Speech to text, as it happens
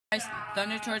Guys,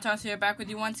 Thunder Tortoise here, back with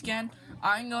you once again.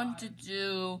 I'm going to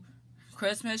do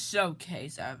Christmas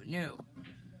Showcase Avenue.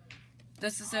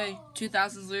 This is a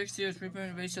 2000s lyric series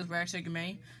reprint of VHS where actually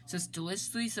made. It says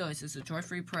deliciously so. It says the Joy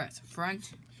Free Press.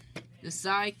 Front, the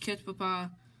side, Kids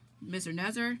Papa, Mr.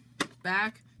 Nazar.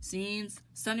 Back, scenes,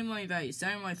 Sunday morning value,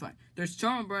 Sunday morning fun. There's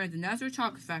Charm Burn, the Nazar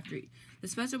Chocolate Factory. The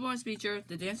special bonus feature,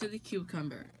 the Dance of the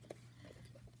Cucumber.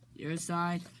 The other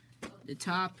side, the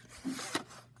top.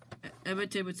 Every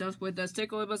tape itself with the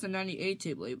sticker labels and 98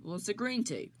 tape labels, the green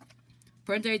tape.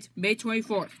 Print date May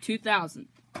 24th, 2000.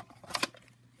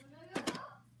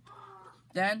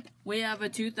 Then we have a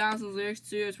 2000 lyrics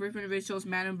series reprint of VHS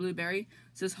Madame Blueberry. It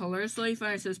says hilariously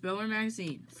fun. It says Billboard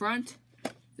magazine. Front,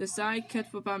 the side, Kids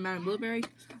Papa, Madame Blueberry.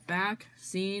 Back,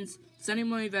 scenes, Sunday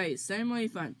morning value, Sunday morning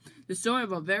fun. The story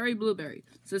of a very blueberry.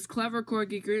 It says clever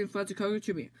corgi green and floods of Coca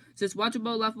Tribune. It says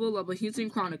watchable, laughable, lovely Houston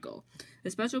Chronicle. The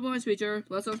special bonus feature,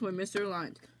 Let's Us with Mr.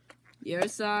 Lions. The other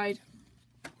side,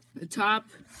 the top,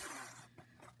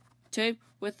 tape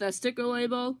with the sticker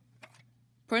label.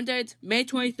 Print date, May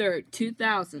 23rd,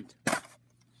 2000.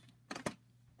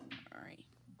 Alright.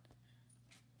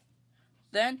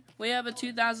 Then, we have a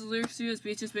 2000 lyrics series,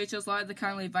 VHS Live, The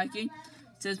Kindly Viking.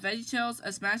 It says VeggieTales,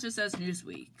 as Smash as says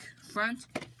Newsweek. Front,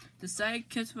 the side,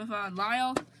 Kids Papa,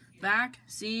 Lyle. Back,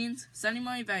 scenes, Sunday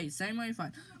morning value, Sunday morning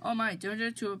fun. Oh my,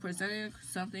 danger to presenting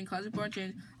something classic born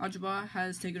change, algebra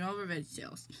has taken over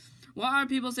VeggieTales. What are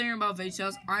people saying about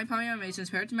VeggieTales? I'm Polly Animations,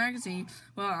 Parents Magazine,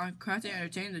 while I'm crafting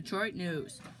entertaining Detroit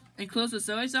news. Includes the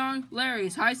silly song,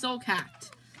 Larry's High Soul Cat.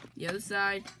 The other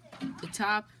side, the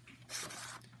top,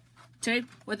 tape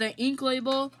with an ink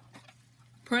label,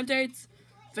 print dates,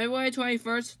 February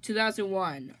 21st,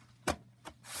 2001.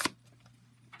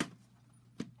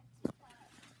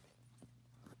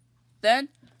 Then,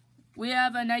 we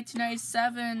have a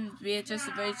 1997 VHS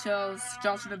of VHS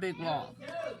Johnson the Big Wall.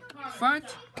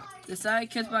 Front, the side,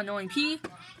 Kids by Annoying P.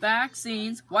 Back,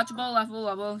 scenes, watchable, laughable,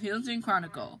 lovable, Houston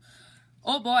Chronicle.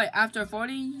 Oh boy, after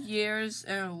 40 years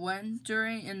and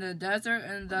wintering in the desert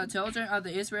and the children of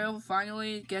the Israel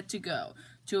finally get to go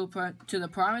to the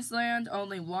promised land,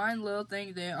 only one little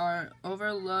thing they are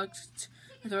overlooked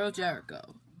through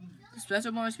Jericho. The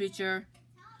special bonus feature,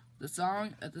 the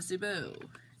song at the Cebu.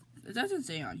 It doesn't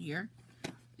say on here.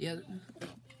 The other,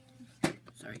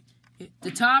 sorry. The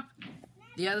top,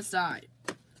 the other side.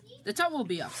 The top will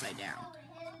be upside down.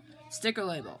 Sticker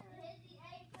label.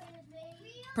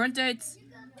 Print dates,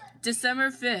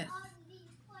 December 5th,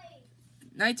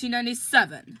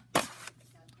 1997.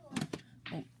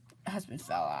 Oh, husband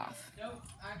fell off.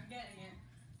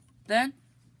 Then,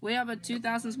 we have a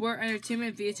 2000s Sport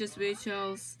Entertainment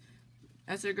VHS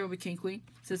Esther Girl with King Queen.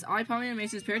 It says iPod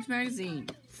Animations Parents Magazine.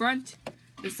 Front,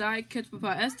 the side, Kids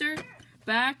Papa Esther.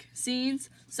 Back, scenes,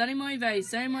 Sunday morning value,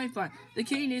 Sunday morning fun. The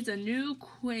king needs a new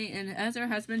queen and Esther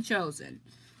has been chosen.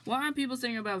 What are people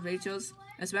saying about VHS?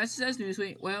 As much as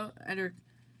Newsweek, well,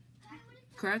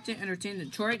 crafting entertaining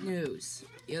Detroit news.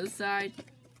 The other side,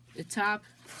 the top,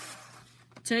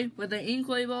 tape with the ink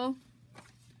label.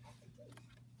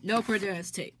 No print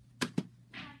tape.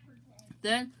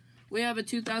 Then, we have a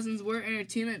 2000s Word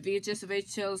Entertainment VHS of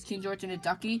VHS King George and the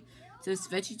Ducky. It says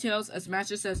VeggieTales as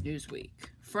Master says Newsweek.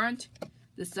 Front,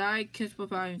 the side, Kids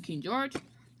Papa and King George.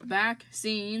 Back,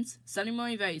 scenes, Sunday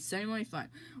morning value, Sunday morning fun.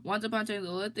 Once upon a time,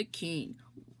 Lilith the King.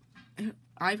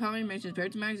 I probably mentioned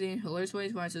Parents Magazine, Hilarious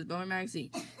Ways Why says Bowman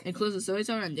Magazine. Includes the story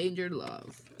song Endangered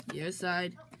Love. The other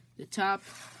side, the top,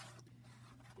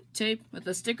 tape with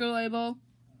the sticker label.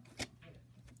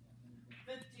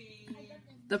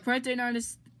 The print date on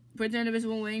this print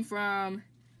Invisible Wing from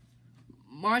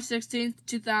March 16th,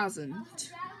 2000.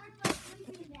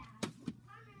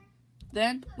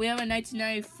 Then, we have a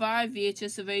 1995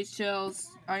 VHS of VHS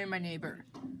Are You My Neighbor.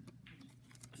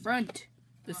 Front,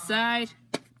 the side,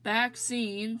 back,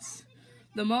 scenes,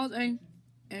 the most and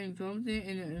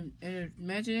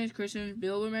imaginary Christian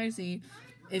Billboard magazine.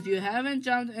 If you haven't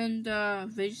jumped in the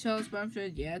VHS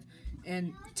sponsored yet,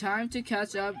 and time to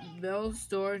catch up, Bill's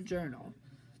Store Journal.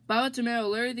 Baba Tomato,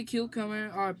 Larry the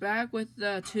Cucumber are back with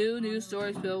the two new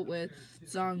stories filled with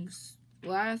songs,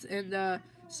 laughs, and the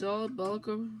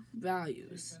symbolical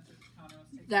values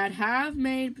that have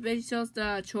made VHS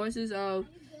the choices of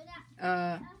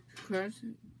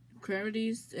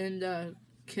creativities and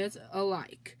kids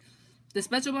alike. The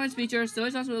special bonus feature,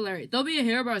 Story Songs with Larry. There'll be a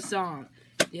Hairbrush song.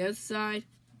 The other side,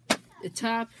 the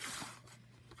top,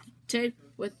 tape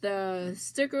with the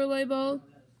sticker label.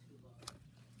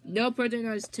 No printing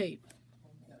on his tape.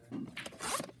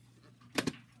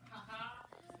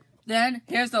 Then,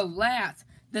 here's the last.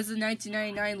 This is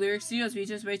 1999 lyric series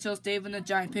features Rachel's Dave and the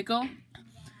Giant Pickle.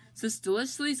 says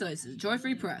deliciously slices,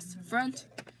 joy-free press. Front,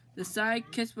 the side,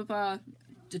 Kiss Papa,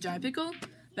 the giant pickle.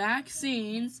 Back,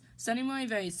 scenes, Sunny Money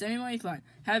Vase, Sunny Money Fun.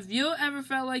 Have you ever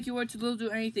felt like you were too little to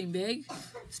do anything big?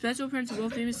 Special prints of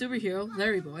world famous superhero,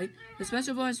 Larry Boy. The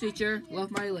special bonus feature, Love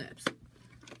My Lips.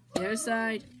 The other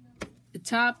side, the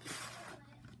top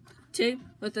tip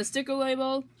with the sticker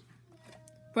label.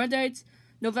 Print dates,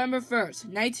 November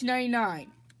 1st,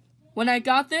 1999. When I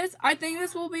got this, I think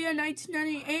this will be a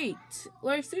 1998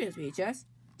 Larry Studios VHS.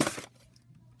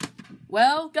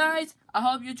 Well, guys, I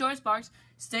hope you enjoyed Sparks.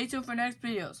 Stay tuned for next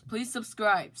videos. Please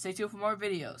subscribe. Stay tuned for more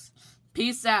videos.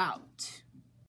 Peace out.